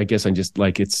is I guess I'm just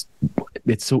like it's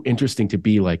so interesting to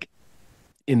be like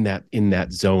in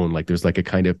that zone. Like there's like a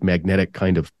kind of magnetic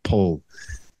kind of pull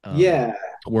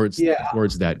towards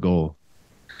that goal.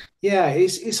 Yeah,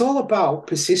 it's all about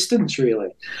persistence, really.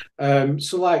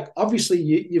 So, like, obviously,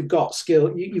 you've got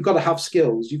skill. You've got to have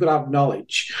skills. You've got to have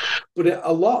knowledge, but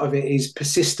a lot of it is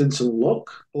persistence and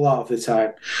luck. A lot of the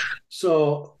time,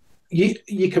 so you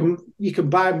can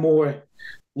buy more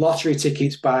lottery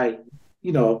tickets by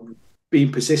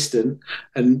being persistent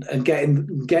and getting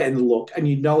the luck, and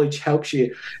your knowledge helps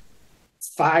you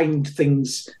find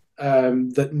things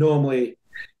that normally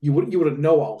you wouldn't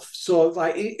know of. So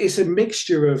like it's a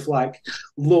mixture of like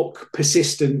luck,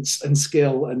 persistence, and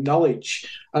skill and knowledge,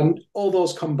 and all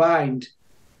those combined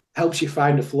helps you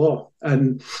find a flow.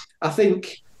 And I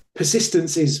think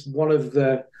persistence is one of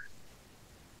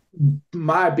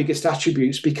my biggest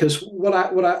attributes, because what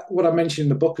I mentioned in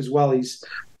the book as well is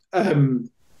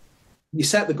you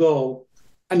set the goal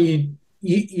and you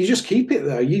just keep it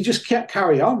there. You just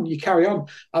carry on. You carry on,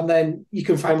 and then you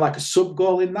can find like a sub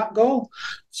goal in that goal.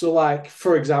 So, like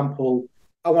for example,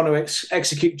 I want to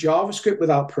execute JavaScript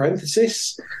without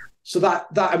parentheses. So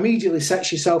that immediately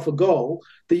sets yourself a goal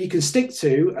that you can stick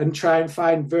to and try and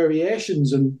find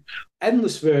variations and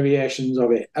endless variations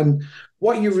of it. And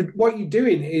what you're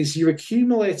doing is you're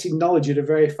accumulating knowledge at a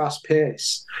very fast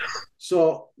pace.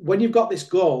 So when you've got this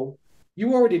goal,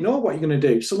 you already know what you're going to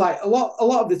do. So like a lot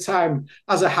of the time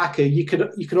as a hacker, you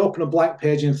can open a blank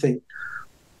page and think,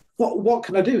 what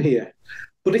can I do here?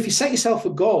 But if you set yourself a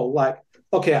goal, like,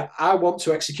 okay, I want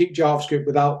to execute JavaScript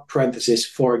without parentheses,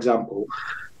 for example,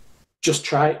 just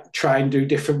try and do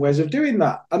different ways of doing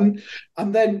that. And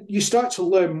then you start to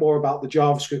learn more about the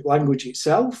JavaScript language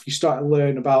itself. You start to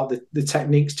learn about the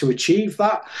techniques to achieve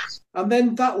that. And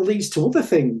then that leads to other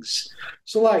things.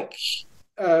 So like,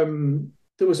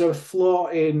 there was a flaw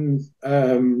in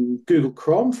Google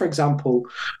Chrome, for example,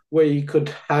 where you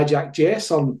could hijack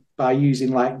JSON by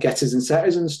using like getters and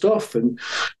setters and stuff. And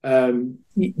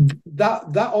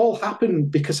that all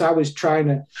happened because I was trying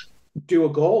to do a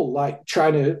goal, like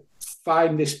trying to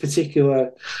find this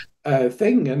particular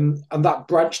thing, and that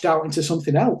branched out into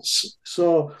something else.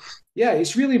 So yeah,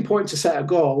 it's really important to set a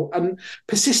goal, and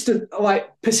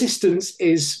persistence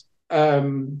is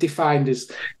defined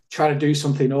as trying to do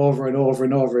something over and over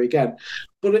and over again.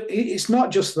 But it's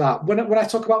not just that. When I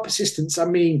talk about persistence, I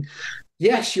mean,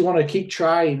 yes, you want to keep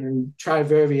trying and try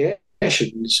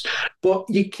variations, but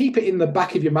you keep it in the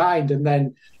back of your mind and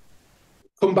then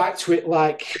come back to it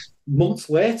like months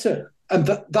later. And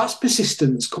that's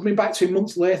persistence, coming back to it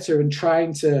months later and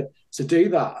trying to do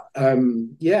that.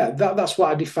 That's what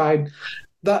I define.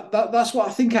 That's what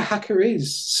I think a hacker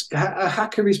is. A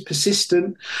hacker is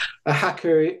persistent. A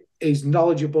hacker is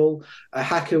knowledgeable. A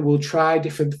hacker will try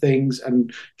different things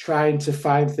and trying to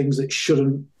find things that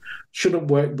shouldn't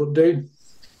work but do.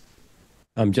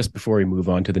 Just before we move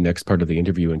on to the next part of the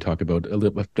interview and talk about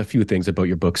a few things about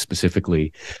your book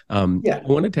specifically, I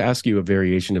wanted to ask you a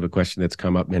variation of a question that's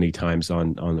come up many times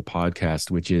on the podcast,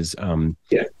 which is,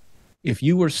 if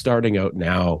you were starting out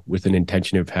now with an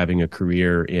intention of having a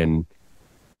career in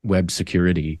web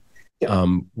security,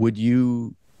 would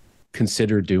you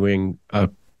consider doing a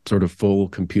sort of full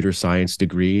computer science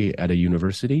degree at a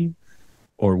university,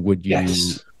 or would you?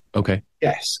 Yes. Okay.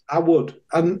 Yes, I would.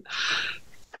 And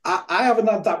I haven't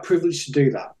had that privilege to do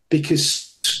that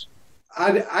because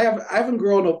I haven't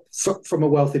grown up from a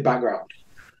wealthy background.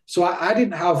 So I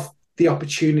didn't have the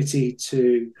opportunity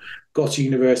to go to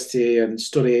university and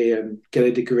study and get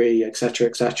a degree, etc.,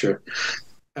 etc.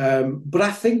 But I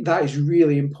think that is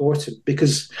really important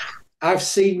because I've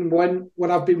seen when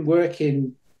I've been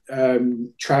working,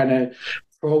 trying to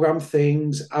program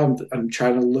things and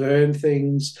trying to learn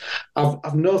things,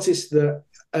 I've noticed that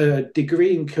a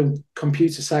degree in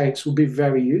computer science will be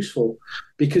very useful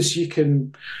because you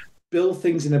can build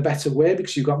things in a better way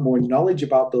because you've got more knowledge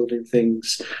about building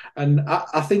things. And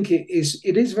I think it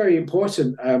is very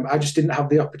important. I just didn't have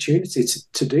the opportunity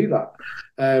to do that.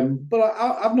 But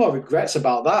I've no regrets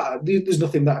about that. There's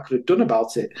nothing that I could have done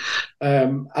about it.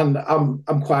 And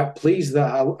I'm quite pleased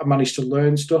that I managed to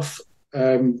learn stuff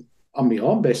on my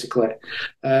own, basically.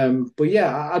 But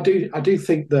yeah, I do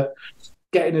think that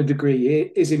getting a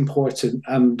degree is important,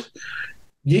 and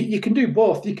you can do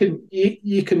both. You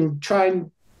can try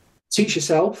and teach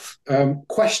yourself,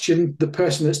 question the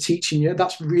person that's teaching you.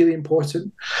 That's really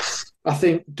important. I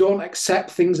think don't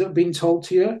accept things that have been told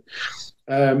to you.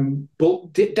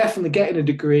 But definitely getting a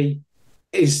degree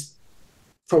is,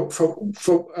 I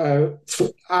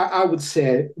would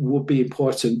say, would be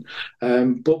important.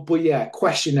 But yeah,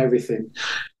 question everything.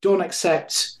 Don't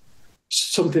accept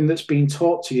something that's been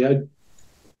taught to you.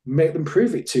 Make them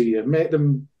prove it to you. Make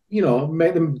them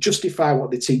justify what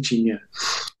they're teaching you.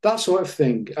 That sort of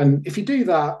thing. And if you do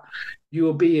that, you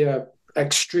will be a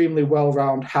extremely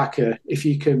well-rounded hacker. If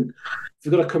you've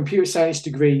got a computer science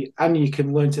degree and you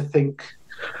can learn to think,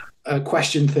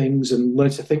 question things and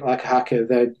learn to think like a hacker,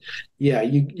 then yeah,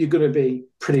 you're going to be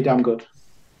pretty damn good.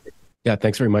 Yeah,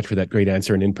 thanks very much for that great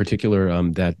answer. And in particular,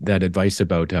 that advice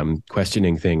about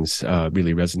questioning things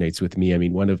really resonates with me. I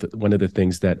mean, one of the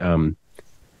things that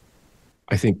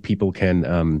I think people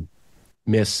can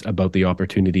miss about the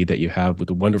opportunity that you have, with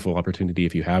the wonderful opportunity,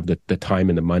 if you have the time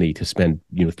and the money to spend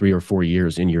 3 or 4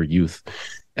 years in your youth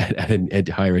at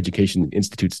a higher education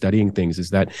institute studying things, is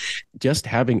that just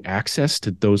having access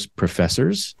to those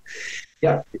professors,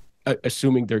 yeah,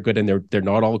 assuming they're good, and they're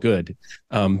not all good,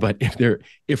 but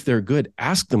if they're good,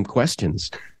 ask them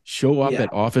questions, show up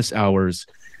at office hours,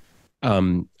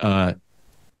 because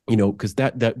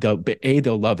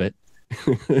they'll love it.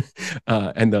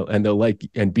 and they'll like,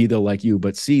 and B, they'll like you,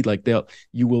 but C, like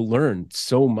you will learn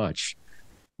so much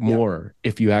more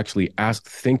if you actually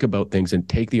think about things and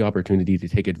take the opportunity to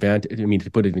take advantage. I mean,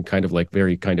 to put it in kind of like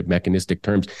very kind of mechanistic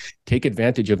terms, take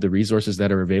advantage of the resources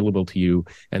that are available to you.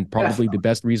 And probably the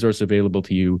best resource available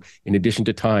to you, in addition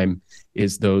to time,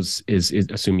 is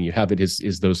assuming you have it,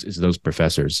 is those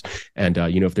professors. And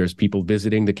if there's people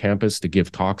visiting the campus to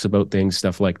give talks about things,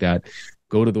 stuff like that,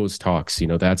 go to those talks.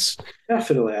 That's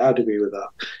definitely, I'd agree with that.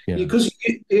 Yeah. Because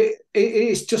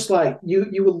it's just like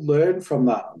you will learn from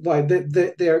that. Like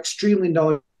they are extremely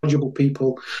knowledgeable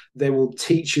people. They will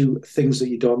teach you things that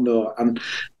you don't know, and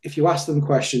if you ask them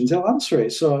questions, they'll answer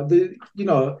it. So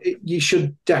you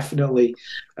should definitely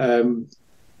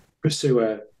pursue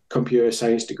a computer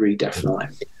science degree. Definitely.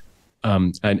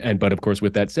 But of course,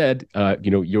 with that said,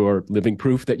 you're living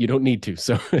proof that you don't need to.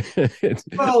 So,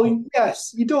 well,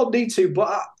 yes, you don't need to,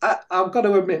 but I've got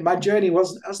to admit, my journey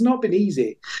has not been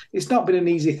easy. It's not been an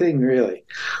easy thing, really.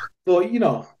 But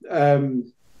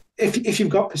if you've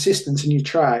got persistence and you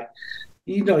try,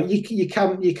 you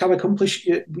can accomplish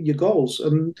your goals,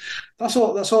 and that's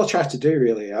all I try to do,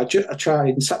 really. I try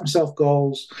and set myself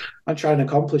goals and try and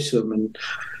accomplish them. And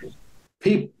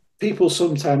people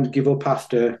sometimes give up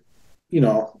after.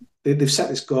 They've set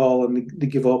this goal and they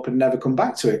give up and never come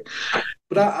back to it.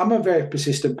 But I'm a very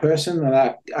persistent person, and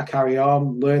I carry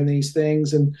on, learn these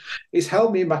things, and it's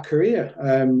helped me in my career.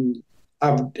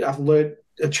 I've learned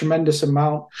a tremendous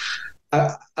amount.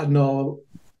 I know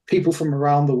people from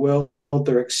around the world.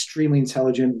 They're extremely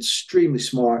intelligent, extremely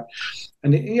smart,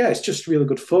 and it's just really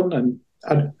good fun.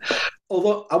 And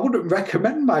although I wouldn't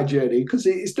recommend my journey because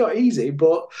it's not easy,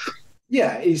 but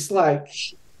yeah, it's like.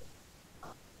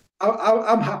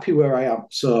 I'm happy where I am.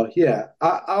 So, yeah,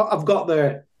 I've got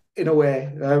there in a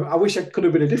way. I wish I could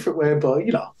have been a different way, but,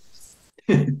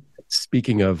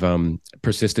 Speaking of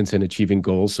persistence in achieving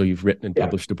goals, so you've written and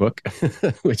published a book,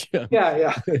 which it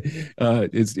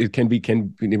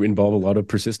can involve a lot of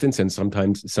persistence and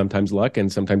sometimes luck,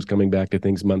 and sometimes coming back to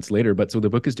things months later. But so the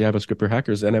book is JavaScript for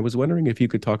Hackers, and I was wondering if you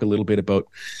could talk a little bit about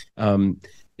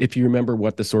if you remember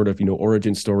what the sort of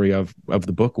origin story of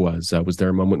the book was. Was there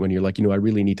a moment when you're like, I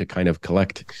really need to kind of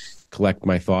collect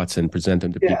my thoughts and present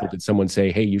them to people? Did someone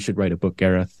say, hey, you should write a book,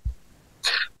 Gareth?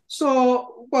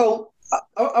 So, well,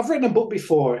 I've written a book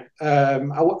before. I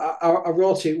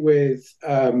wrote it with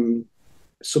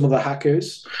some of the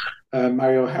hackers,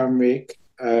 Mario Henrik,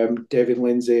 David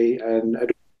Lindsay, and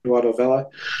Eduardo Vela.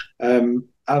 And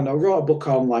I wrote a book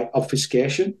on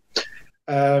obfuscation.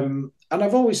 And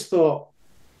I've always thought,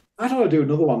 I don't want to do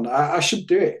another one. I should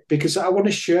do it because I want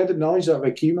to share the knowledge that I've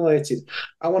accumulated.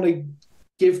 I want to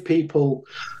give people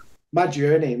my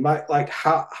journey,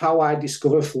 how I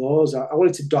discover flaws. I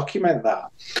wanted to document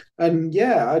that. And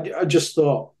I just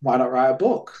thought, why not write a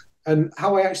book? And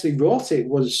how I actually wrote it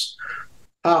was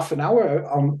half an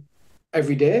hour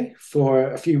every day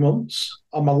for a few months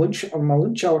on my lunch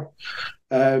hour.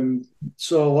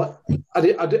 So I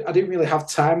didn't really have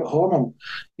time at home.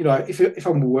 If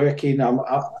I'm working,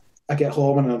 I get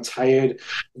home and I'm tired.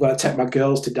 I've got to take my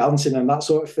girls to dancing and that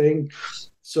sort of thing.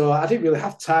 So I didn't really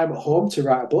have time at home to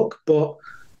write a book, but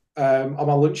on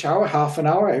my lunch hour, half an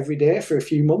hour every day for a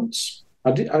few months,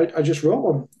 I just wrote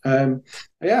one. I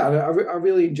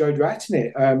really enjoyed writing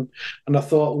it, and I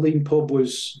thought Leanpub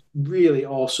was really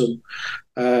awesome.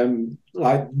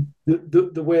 Like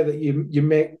the way that you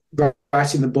make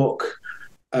writing the book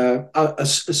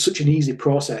as such an easy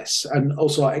process, and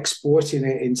also exporting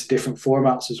it into different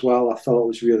formats as well. I thought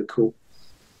was really cool.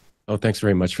 Oh, thanks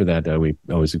very much for that. We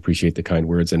always appreciate the kind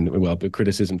words and the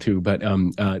criticism too. But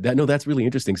that's really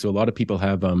interesting. So a lot of people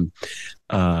have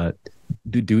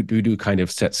do kind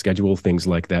of set schedule things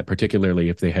like that, particularly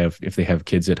if they have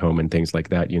kids at home and things like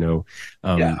that.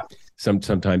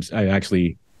 Sometimes I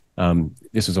actually.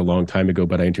 This was a long time ago,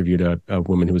 but I interviewed a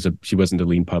woman she wasn't a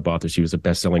Leanpub author. She was a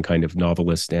best-selling kind of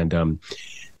novelist. And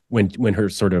when her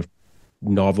sort of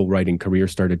novel writing career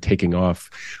started taking off,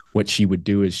 what she would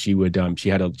do is she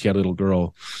had a little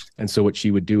girl, and so what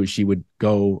she would do is she would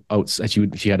go outside.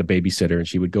 She had a babysitter, and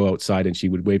she would go outside and she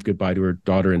would wave goodbye to her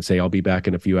daughter and say, "I'll be back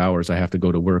in a few hours. I have to go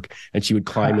to work." And she would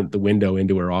climb in the window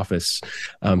into her office,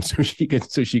 so she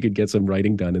could get some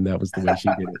writing done. And that was the way she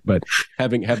did it. But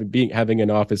having an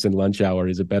office and lunch hour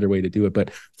is a better way to do it.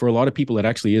 But for a lot of people, it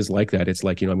actually is like that. It's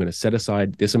like, I'm going to set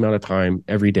aside this amount of time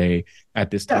every day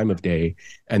at this time of day,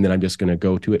 and then I'm just going to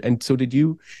go to it. And so did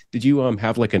you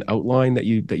have like an outline that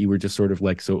you were just sort of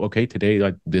like, so okay,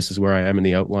 today this is where I am in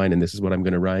the outline and this is what I'm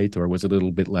going to write, or was it a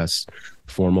little bit less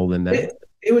formal than that?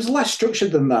 It was less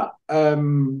structured than that.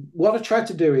 What I tried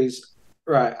to do is,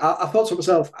 right, I thought to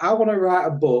myself, I want to write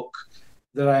a book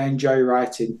that I enjoy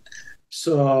writing.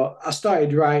 So I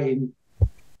started writing,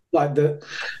 like the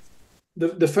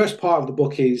first part of the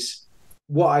book is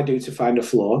what I do to find a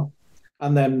flaw,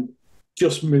 and then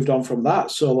just moved on from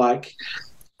that. So like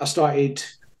I started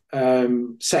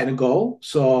setting a goal.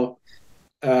 So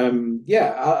I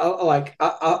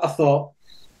thought,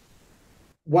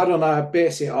 why don't I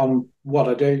base it on what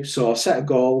I do? So I set a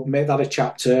goal, make that a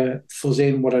chapter, fuzz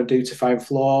in what I do to find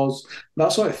flaws,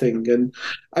 that sort of thing. And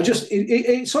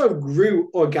it sort of grew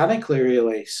organically,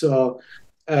 really. So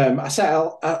I set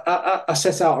out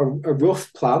a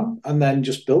rough plan and then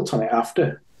just built on it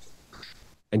after.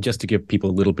 And just to give people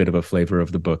a little bit of a flavor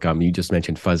of the book, you just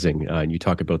mentioned fuzzing, and you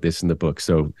talk about this in the book.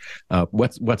 So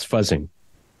what's fuzzing?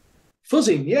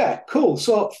 Fuzzing, yeah, cool.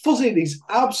 So fuzzing is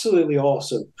absolutely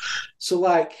awesome. So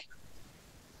like,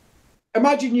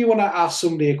 imagine you want to ask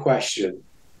somebody a question.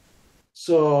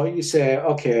 So you say,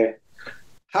 okay,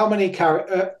 how many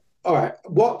all right,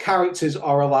 what characters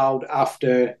are allowed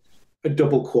after a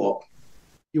double quote?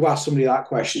 You ask somebody that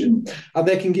question, and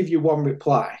they can give you one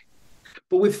reply.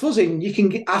 But with fuzzing, you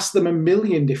can ask them a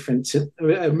million different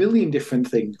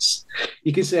things.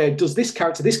 You can say, does this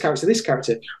character, this character, this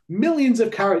character, millions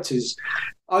of characters,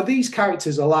 are these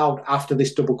characters allowed after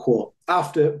this double quote,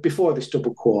 before this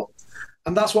double quote?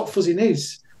 And that's what fuzzing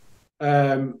is.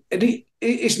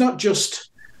 It's not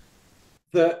just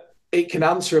that it can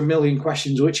answer a million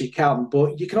questions, which it can,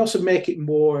 but you can also make it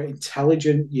more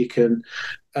intelligent. You can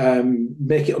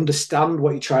make it understand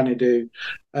what you're trying to do.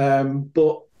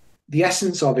 But the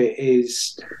essence of it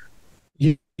is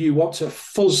you want to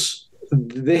fuzz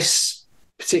this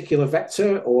particular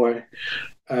vector, or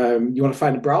you want to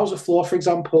find a browser flaw, for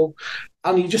example,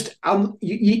 and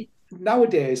you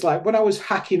nowadays, like when I was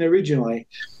hacking originally,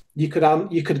 you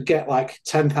could get like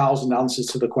 10,000 answers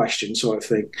to the question, sort of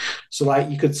thing. So like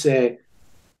you could say,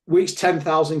 which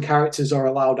 10,000 characters are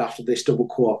allowed after this double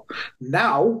quote?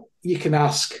 Now you can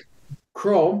ask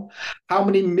Chrome, how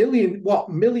many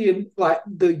like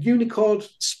the Unicode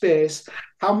space,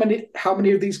 how many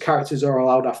of these characters are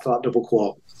allowed after that double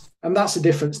quote? And that's the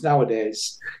difference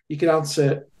nowadays. You can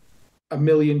answer a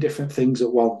million different things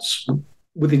at once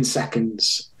within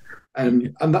seconds.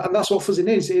 And that's what fuzzing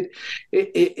is.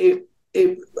 It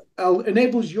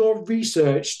enables your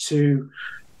research to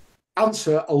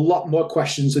answer a lot more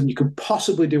questions than you could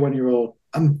possibly do on your own.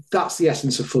 And that's the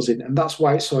essence of fuzzing, and that's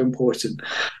why it's so important.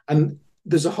 And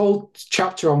there's a whole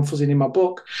chapter on fuzzing in my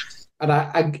book, and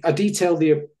I detail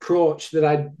the approach that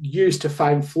I use to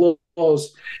find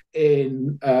flaws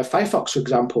in Firefox, for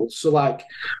example. So like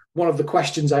one of the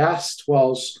questions I asked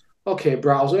was, okay,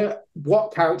 browser,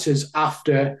 what characters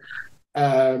after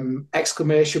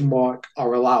exclamation mark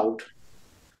are allowed?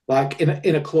 Like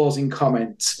in a closing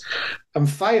comment. And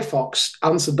Firefox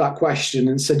answered that question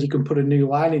and said you can put a new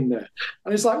line in there.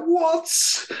 And it's like, what?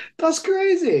 That's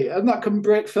crazy. And that can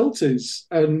break filters.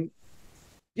 And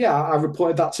Yeah, I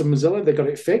reported that to Mozilla. They got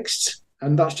it fixed,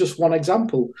 and that's just one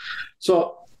example.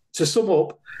 So to sum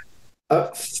up,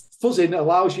 fuzzing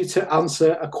allows you to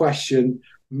answer a question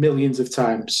millions of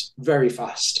times very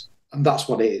fast, and that's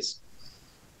what it is.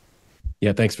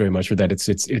 Yeah, thanks very much for that.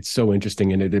 It's so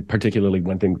interesting, and it particularly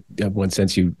one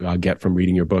sense you get from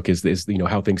reading your book is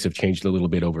how things have changed a little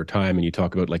bit over time, and you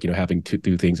talk about having to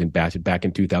do things in batches back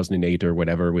in 2008 or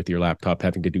whatever with your laptop,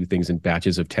 having to do things in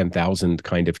batches of 10,000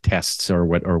 kind of tests or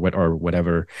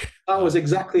whatever. That was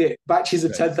exactly it. Batches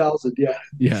of 10,000. Yeah.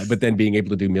 Yeah, but then being able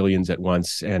to do millions at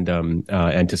once and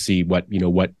to see what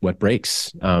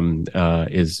breaks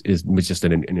was just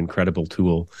an incredible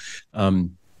tool.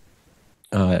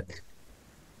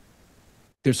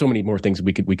 There's so many more things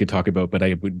we could talk about, but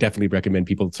I would definitely recommend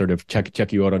people sort of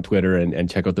check you out on Twitter and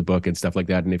check out the book and stuff like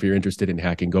that. And if you're interested in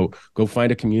hacking, go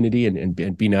find a community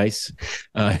and be nice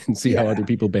and see how other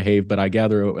people behave. But I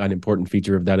gather an important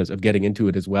feature of that of getting into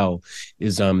it as well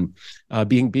is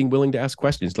being willing to ask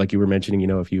questions, like you were mentioning.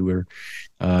 If you were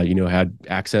had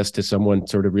access to someone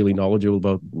sort of really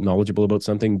knowledgeable about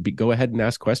something, go ahead and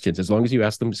ask questions as long as you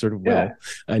ask them sort of well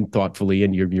and thoughtfully,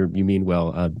 and you mean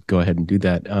well. Go ahead and do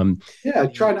that.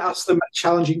 Try and ask them a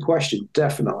challenging question,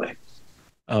 definitely.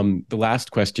 The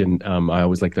last question I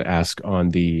always like to ask on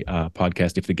the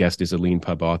podcast, if the guest is a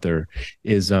Leanpub author,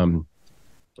 is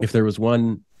if there was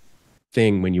one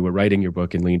thing when you were writing your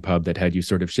book in Leanpub that had you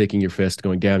sort of shaking your fist,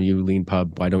 going, "Damn you,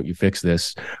 Leanpub, why don't you fix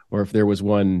this?" Or if there was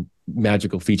one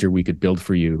magical feature we could build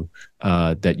for you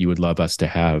that you would love us to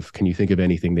have, can you think of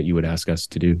anything that you would ask us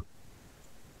to do?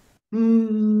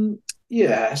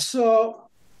 Yeah, so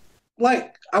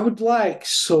I would like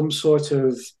some sort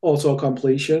of auto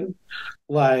completion,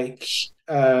 like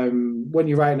when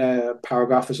you're writing a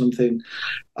paragraph or something.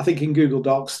 I think in Google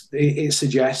Docs it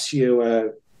suggests you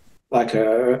a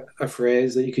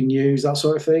phrase that you can use, that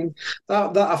sort of thing.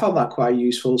 That I found that quite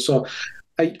useful. So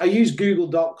I use Google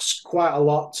Docs quite a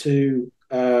lot to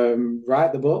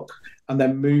write the book, and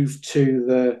then move to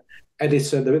the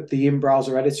editor, the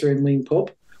in-browser editor in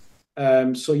Leanpub.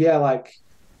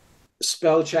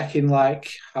 Spell checking,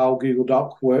 like how Google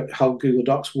Docs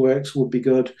works, would be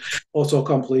good. Auto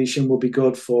completion would be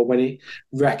good for when it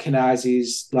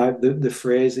recognizes like the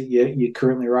phrase that you're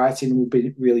currently writing, would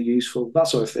be really useful. That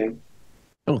sort of thing.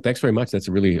 Oh, thanks very much. That's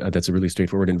a really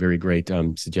straightforward and very great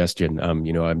suggestion. We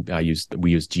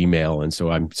use Gmail, and so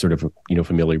I'm sort of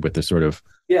familiar with the sort of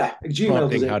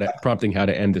Gmail prompting how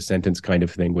to end the sentence kind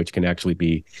of thing, which can actually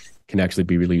be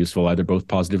really useful, either both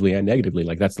positively and negatively.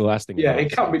 Like that's the last thing. Yeah,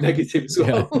 it can be negative as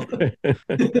well.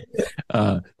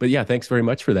 But yeah, thanks very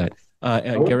much for that.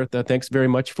 Gareth, thanks very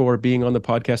much for being on the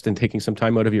podcast and taking some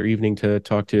time out of your evening to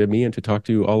talk to me and to talk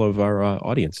to all of our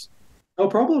audience. No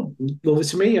problem. Lovely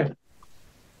to meet you.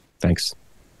 Thanks.